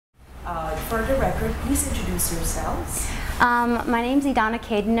for the record, please introduce yourselves. My name's Edana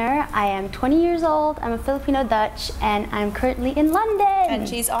I am 20 years old, I'm a Filipino Dutch, and I'm currently in London. And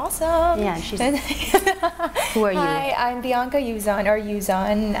she's awesome. Yeah, she's... Who are you? Hi, I'm Bianca Yuzon, or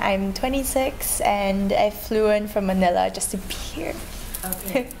Yuzon. I'm 26, and I flew in from Manila just to be here.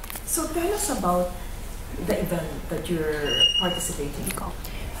 Okay. So tell us about the event that you're participating in.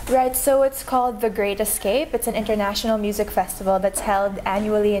 Right, so it's called The Great Escape. It's an international music festival that's held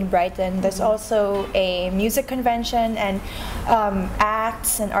annually in Brighton. There's also a music convention, and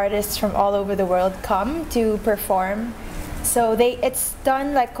acts and artists from all over the world come to perform. So it's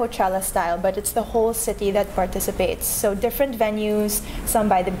done like Coachella style, but it's the whole city that participates. So different venues, some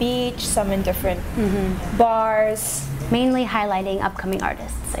by the beach, some in different bars. Mainly highlighting upcoming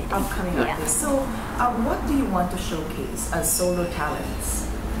artists, I think. Upcoming artists. So what do you want to showcase as solo talents?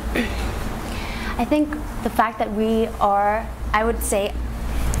 I think the fact that we are, I would say,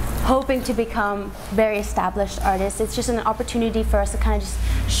 hoping to become very established artists, it's just an opportunity for us to kind of just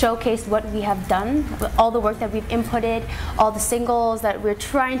showcase what we have done, all the work that we've inputted, all the singles that we're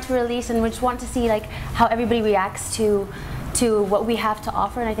trying to release, and we just want to see like how everybody reacts to what we have to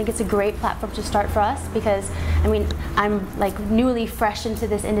offer. And I think it's a great platform to start for us, because I mean, I'm like newly fresh into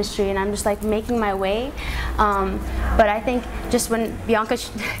this industry and I'm just like making my way, but I think just when Bianca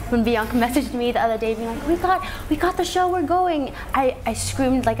messaged me the other day being like, we got the show, we're going, I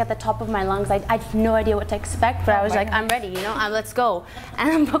screamed like at the top of my lungs. I had no idea what to expect, but I was like, I'm ready, you know, let's go.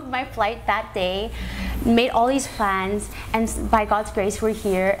 And I booked my flight that day, made all these plans, and by God's grace we're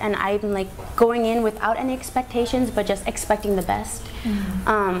here, and I'm like going in without any expectations, but just expecting the best.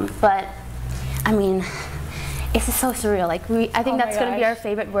 But I mean, it's so surreal. Like I think that's going to be our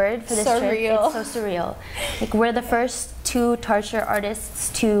favorite word for this trip. It's so surreal. Like we're the first two Tarsier artists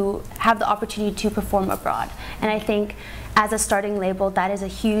to have the opportunity to perform abroad, and I think as a starting label that is a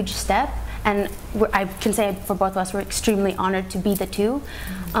huge step. And I can say for both of us, we're extremely honored to be the two.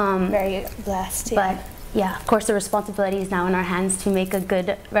 Very blessed. Yeah. But yeah, of course, the responsibility is now in our hands to make a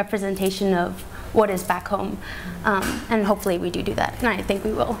good representation of what is back home, and hopefully we do that, and I think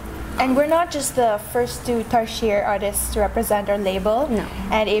we will. And we're not just the first two Tarsier artists to represent our label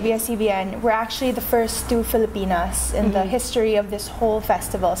and ABS-CBN. We're actually the first two Filipinas in the history of this whole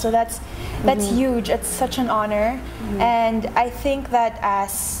festival. So that's huge. It's such an honor, and I think that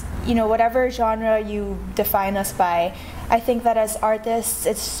as you know, whatever genre you define us by, I think that as artists,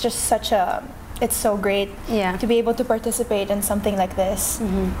 it's just such a it's so great to be able to participate in something like this.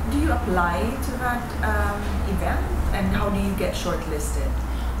 Do you apply to that event, and how do you get shortlisted?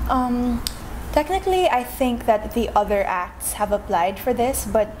 Technically, I think that the other acts have applied for this,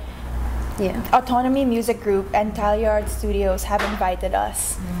 but Autonomy Music Group and Tarsier Studios have invited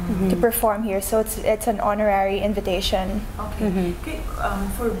us to perform here, so it's an honorary invitation. Okay.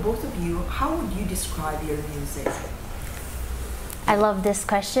 For both of you, how would you describe your music? I love this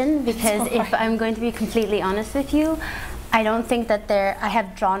question, because if I'm going to be completely honest with you, I don't think that I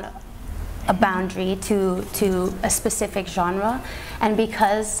have drawn a boundary to a specific genre, and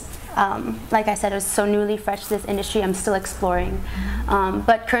because like I said, I was so newly fresh to this industry, I'm still exploring.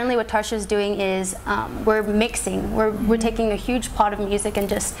 But currently what Tarsier is doing is we're mixing. We're taking a huge pot of music and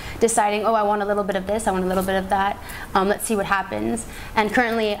just deciding, oh, I want a little bit of this, I want a little bit of that. Let's see what happens. And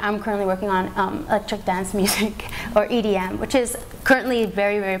I'm currently working on electric dance music, or EDM, which is currently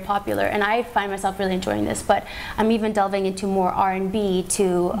very, very popular. And I find myself really enjoying this, but I'm even delving into more R&B,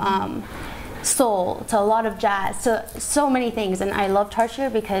 to soul, to a lot of jazz, to so many things. And I love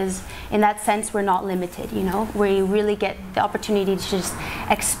Tarsier because in that sense we're not limited, you know, we really get the opportunity to just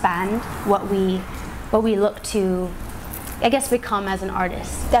expand what we look to, I guess, become as an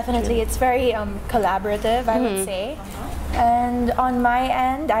artist. Definitely. It's very collaborative, I would say. And on my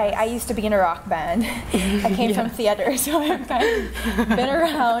end, I used to be in a rock band. I came from theater, so I've kind of been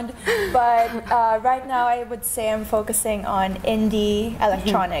around. But right now, I would say I'm focusing on indie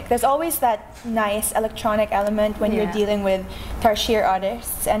electronic. There's always that nice electronic element when you're dealing with Tarsier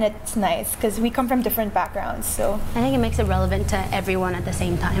artists, and it's nice because we come from different backgrounds. So I think it makes it relevant to everyone at the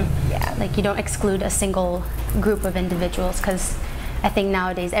same time. Yeah, like you don't exclude a single group of individuals, because I think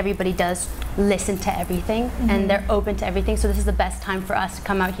nowadays everybody does listen to everything and they're open to everything. So this is the best time for us to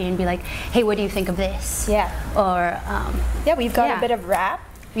come out here and be like, hey, what do you think of this? Yeah. Or we've got a bit of rap.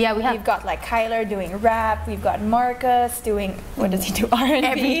 Yeah, we've got like Kyler doing rap. We've got Marcus doing, what does he do? R&B.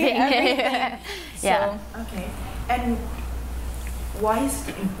 Everything. Yeah. Okay. And why is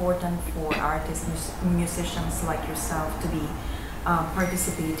it important for artists, musicians like yourself to be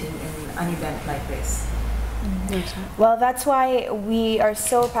participating in an event like this? Well, that's why we are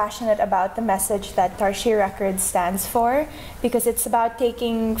so passionate about the message that Tarsier Records stands for, because it's about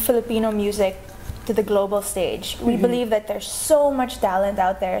taking Filipino music to the global stage. We believe that there's so much talent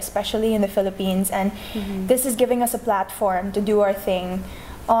out there, especially in the Philippines, and this is giving us a platform to do our thing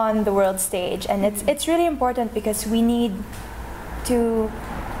on the world stage. And it's really important because we need to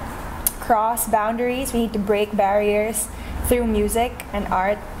cross boundaries, we need to break barriers through music and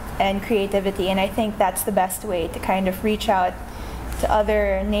art and creativity, and I think that's the best way to kind of reach out to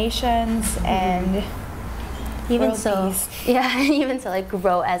other nations and even so, even so, like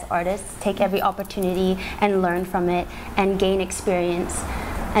grow as artists, take every opportunity and learn from it and gain experience.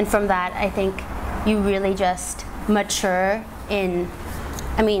 And from that, I think you really just mature in,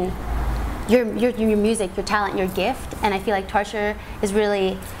 I mean, your music, your talent, your gift. And I feel like Tarsier is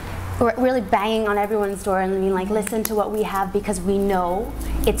really banging on everyone's door and being like, listen to what we have because we know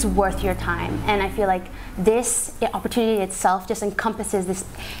it's worth your time. And I feel like this opportunity itself just encompasses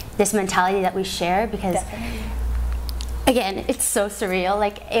this mentality that we share, because again, it's so surreal.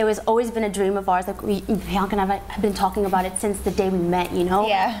 Like, it was always been a dream of ours. Like, Bianca and I have been talking about it since the day we met, you know?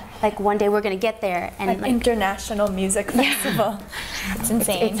 Yeah. Like, one day we're gonna get there. And an international music festival. It's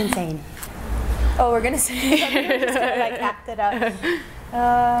insane. It's insane. Oh, we're gonna say we're just gonna like act it out.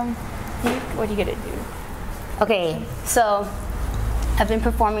 What are you gonna do? Okay, so I've been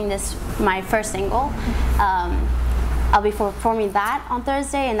performing my first single. I'll be performing that on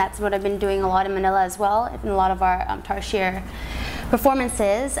Thursday, and that's what I've been doing a lot in Manila as well, in a lot of our Tarsier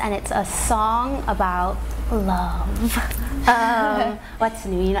performances, and it's a song about love. What's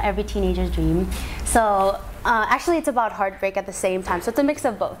new? You know, every teenager's dream. So actually, it's about heartbreak at the same time, so it's a mix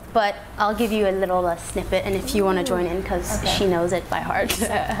of both. But I'll give you a little snippet, and if you want to join in, because she knows it by heart.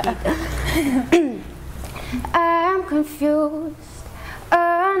 I'm confused,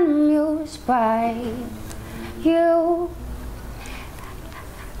 amused by you.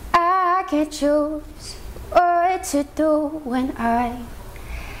 I can't choose what to do when I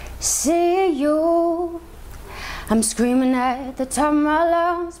see you. I'm screaming at the top of my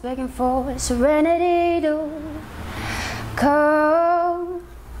lungs, begging for serenity to come.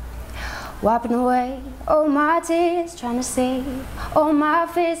 Wiping away all my tears, trying to save all my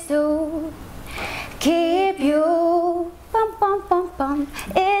fears to keep you. Bum, bum, bum, bum.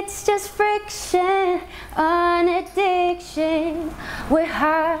 It's just friction, an addiction. We're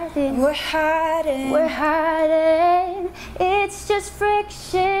hiding. It's just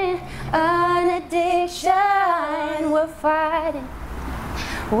friction, an addiction. We're fighting.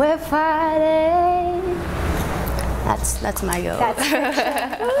 That's my go. That's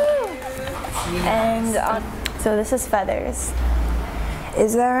friction. And so this is Feathers.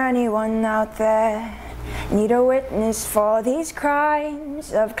 Is there anyone out there? Need a witness for these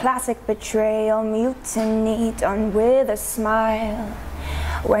crimes of classic betrayal, mutiny done with a smile.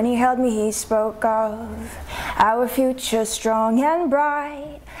 When he held me, he spoke of our future strong and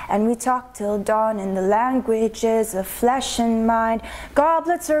bright, and we talked till dawn in the languages of flesh and mind.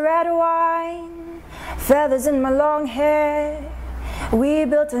 Goblets of red wine, feathers in my long hair. We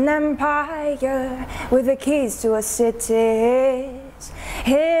built an empire with the keys to our cities,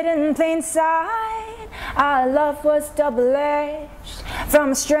 hidden in plain sight. Our love was double-edged,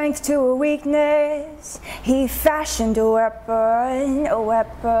 from a strength to a weakness. He fashioned a weapon,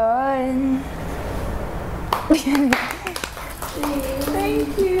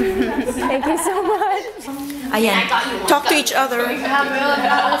 Thank you. Thank you so much. Ayan, talk to each other. Got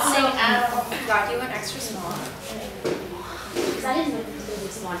you an extra small. Because I didn't know if it was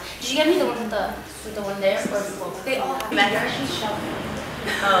this one. Did you get me the one with the one there, or both? They all have better.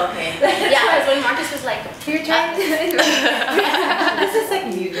 Oh, okay. Yeah, because when Marcus was like, your turn. This is like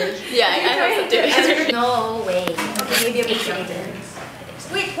music. Yeah, I also do. No way. Okay, maybe a bit younger.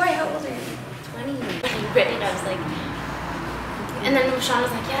 Wait, why? How old are you? 20. Right, and I was like, and then Sean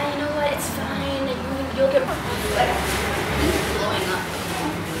was like, yeah, you know what? It's fine. You'll get better. He's blowing up.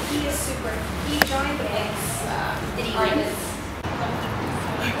 He is super. He joined the X. Did he win?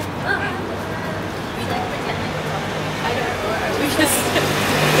 We like pretend like we're talking. I don't know. We just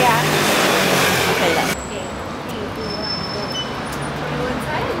Yeah. Okay, then.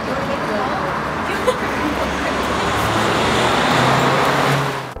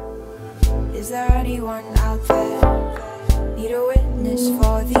 Is there anyone out there? Need a witness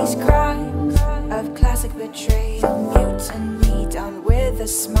for these crimes of classic betrayal, mutiny done with a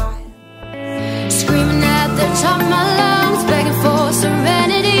smile. screaming at the top of my